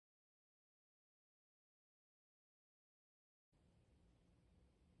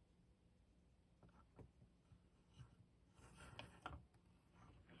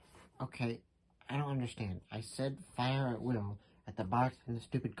Okay, I don't understand. I said fire at will at the box in the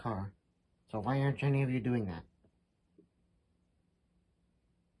stupid car. So why aren't any of you doing that?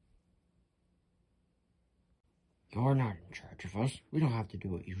 You're not in charge of us. We don't have to do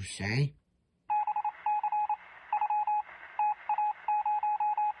what you say.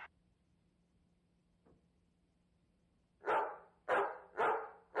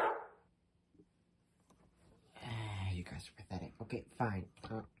 You guys are pathetic. Okay, fine.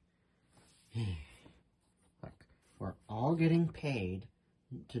 Look, we're all getting paid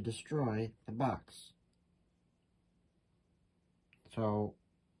to destroy the box. So,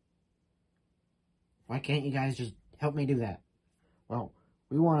 why can't you guys just help me do that? Well,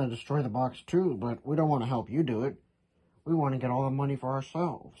 we want to destroy the box too, but we don't want to help you do it. We want to get all the money for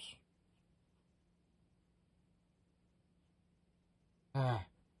ourselves.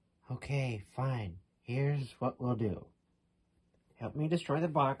 Okay, fine. Here's what we'll do. Help me destroy the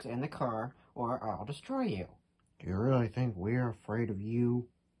box and the car, or I'll destroy you. Do you really think we're afraid of you?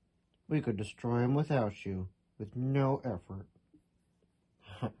 We could destroy him without you, with no effort.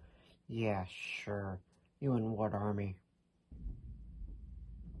 Yeah, sure. You and what army?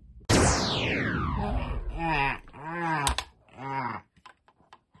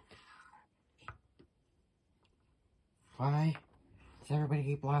 Why does everybody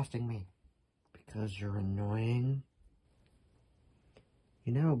keep blasting me? Because you're annoying?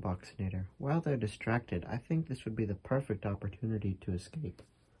 You know, Boxinator, while they're distracted, I think this would be the perfect opportunity to escape.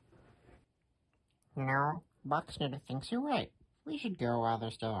 No, Boxinator thinks you're right. We should go while they're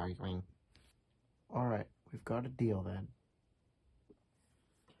still arguing. Alright, we've got a deal then.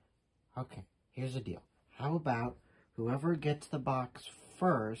 Okay, here's the deal. How about whoever gets the box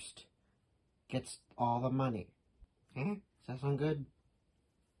first gets all the money? Eh? Does that sound good?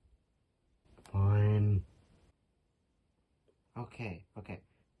 Fine. Okay.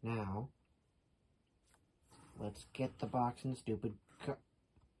 Now, let's get the box in the stupid car.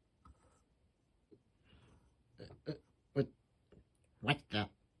 What the?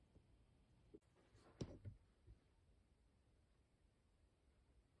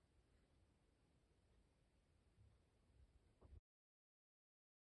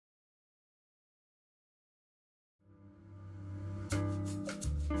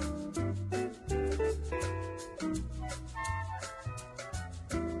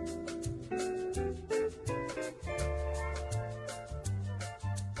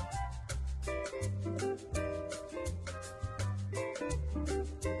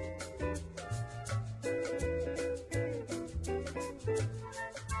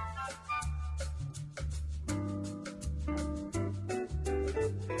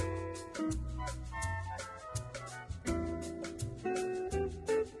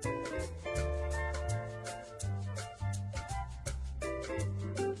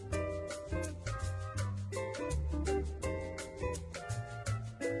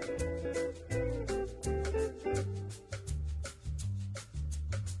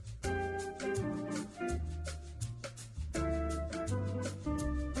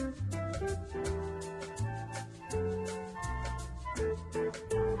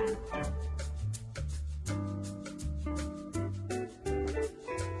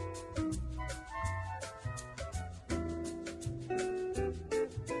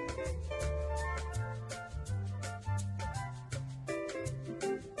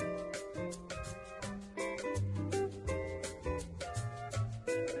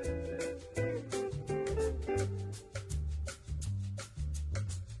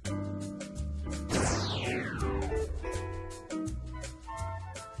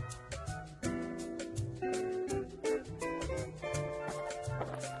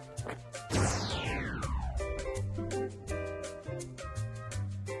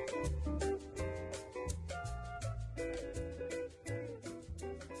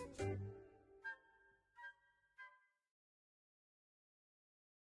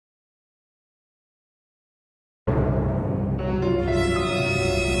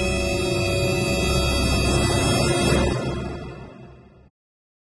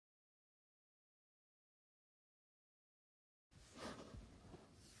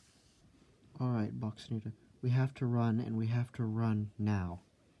 Alright, Boxinator, we have to run, and we have to run now.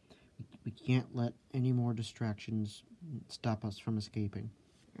 We can't let any more distractions stop us from escaping.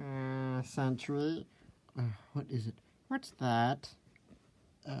 Sentry? What is it? What's that?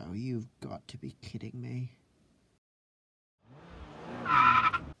 Oh, you've got to be kidding me.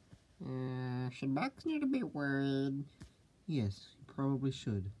 Should Boxinator be worried? Yes, you probably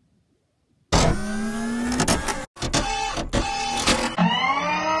should.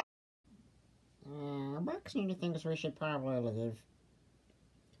 Boxinator thinks we should probably leave.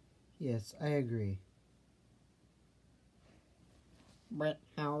 Yes, I agree. But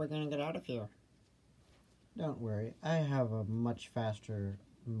how are we going to get out of here? Don't worry, I have a much faster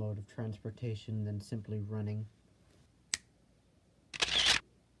mode of transportation than simply running.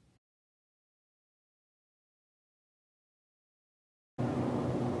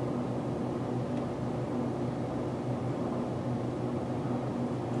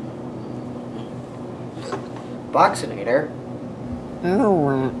 Boxinator?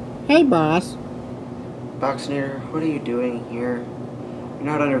 Oh, hey, boss. Boxinator, what are you doing here? You're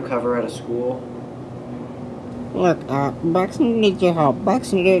not undercover at a school? Look, Boxinator needs your help.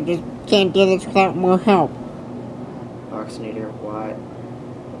 Boxinator just can't do this without more help. Boxinator, why?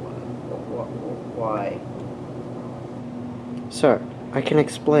 Why? Sir, I can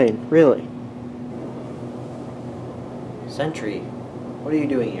explain, really. Sentry, what are you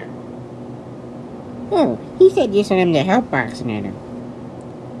doing here? Oh, he said you sent him to help Boxinator.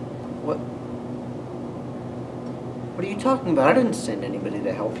 What? What are you talking about? I didn't send anybody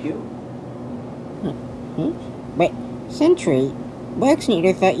to help you. But, Sentry,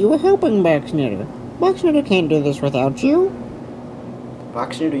 Boxinator thought you were helping Boxinator. Boxinator can't do this without you.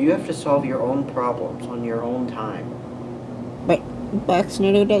 Boxinator, you have to solve your own problems on your own time. But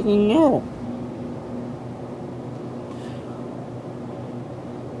Boxinator doesn't know.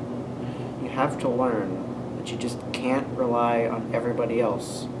 You have to learn that you just can't rely on everybody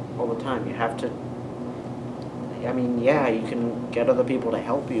else all the time. You have to... I mean, yeah, you can get other people to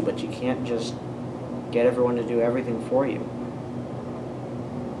help you, but you can't just get everyone to do everything for you.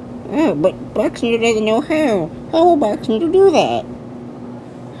 Oh, but Boxinator doesn't know how. How will Boxinator do that?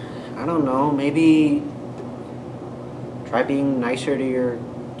 I don't know, maybe try being nicer to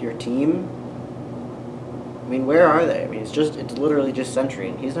your team. I mean, where are they? I mean, it's literally just Sentry,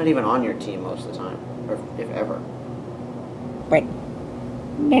 and he's not even on your team most of the time, or if ever. But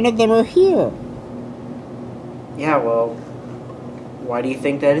none of them are here. Yeah, well, why do you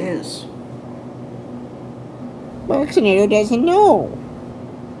think that is? Boxinator doesn't know.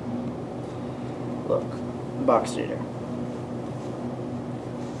 Look, Boxinator.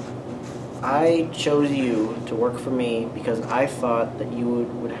 I chose you to work for me because I thought that you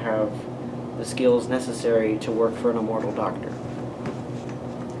would have the skills necessary to work for an immortal doctor.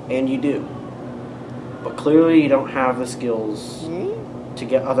 And you do. But clearly you don't have the skills to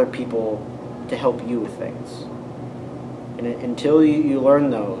get other people to help you with things. And until you learn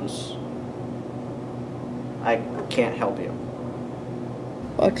those, I can't help you.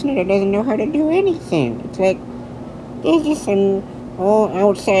 Boxinator doesn't know how to do anything. It's like there's just some all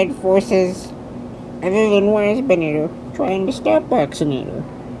outside forces other than Waspinator trying to stop Boxinator.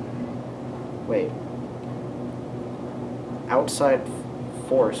 Wait. Outside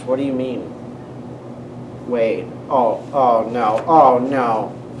force? What do you mean? Wait. Oh no. Oh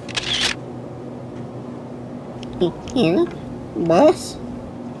no. Here? Boss?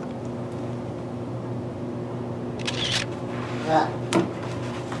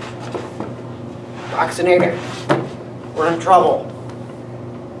 Boxinator. We're in trouble.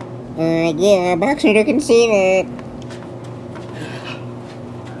 Yeah, Boxinator can see that.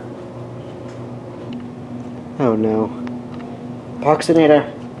 Oh no. Boxinator.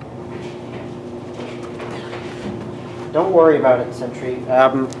 Don't worry about it, Sentry.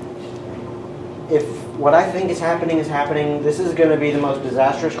 If what I think is happening, this is going to be the most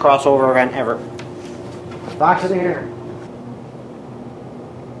disastrous crossover event ever. Boxinator.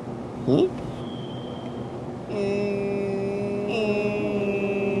 Hmm?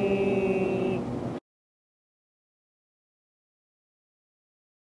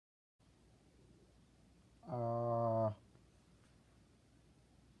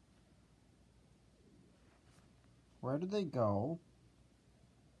 Where did they go?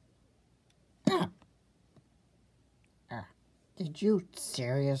 Did you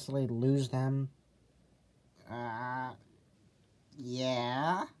seriously lose them?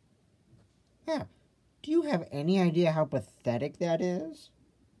 Yeah? Yeah. Do you have any idea how pathetic that is?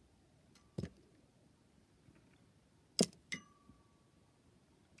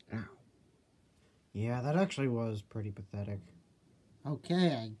 Ow. Yeah, that actually was pretty pathetic.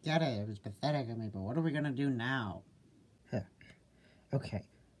 Okay, I get it. It was pathetic of me, but what are we gonna do now? Okay,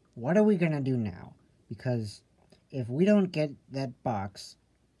 what are we gonna do now? Because if we don't get that box,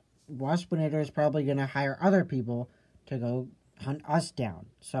 Waspinator is probably gonna hire other people to go hunt us down.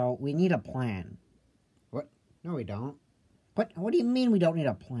 So we need a plan. What? No, we don't. What do you mean we don't need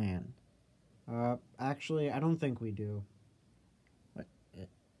a plan? Actually, I don't think we do. What?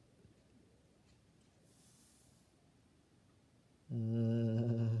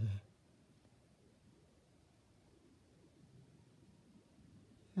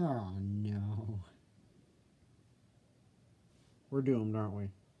 Oh, no. We're doomed, aren't we?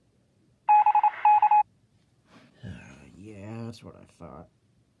 Yeah, that's what I thought.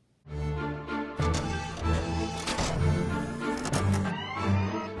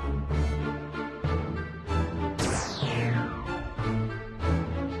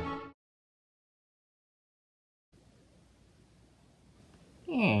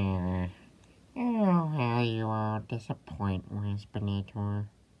 Yeah. Oh, how you all disappoint, Waspinator.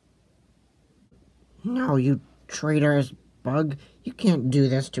 No, you traitorous bug. You can't do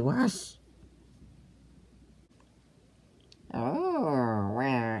this to us. Oh,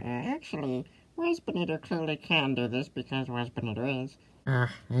 well, actually, Waspinator clearly can do this because Waspinator is.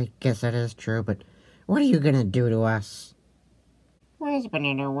 I guess that is true, but what are you gonna do to us?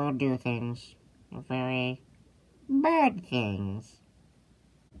 Waspinator will do things. Very bad things.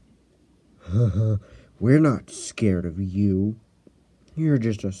 We're not scared of you. You're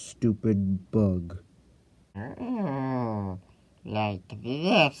just a stupid bug. Oh, like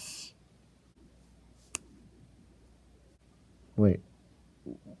this. Wait,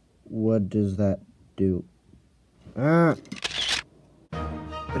 what does that do? Ah!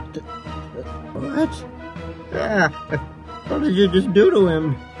 What? Ah! What did you just do to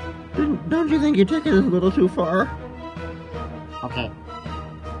him? Don't you think you're taking it a little too far? Okay.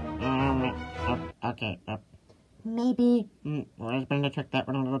 Okay. Maybe Waspinator took that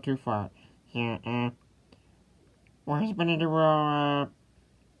one a little too far. Here, Waspinator will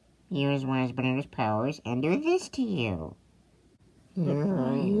use Waspinator's powers and do this to you. Why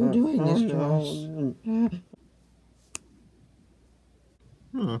are you doing this to us?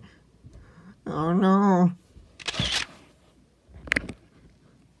 Oh no.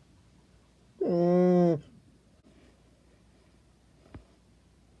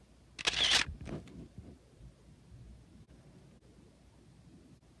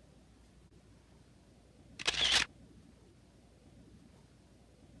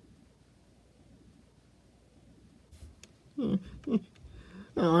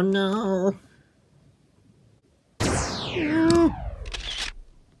 Oh no.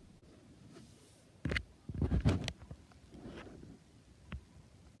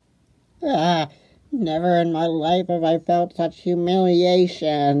 Never in my life have I felt such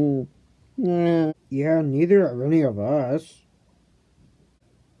humiliation. Yeah, neither have any of us.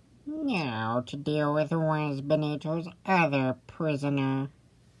 Now to deal with Waspinator's other prisoner.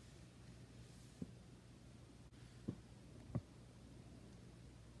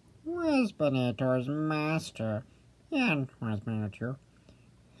 Waspinator's master and Waspinator too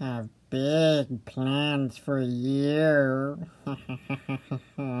have big plans for you.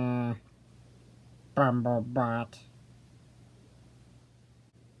 Bumblebot.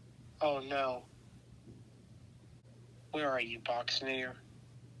 Oh no. Where are you, Boxinator?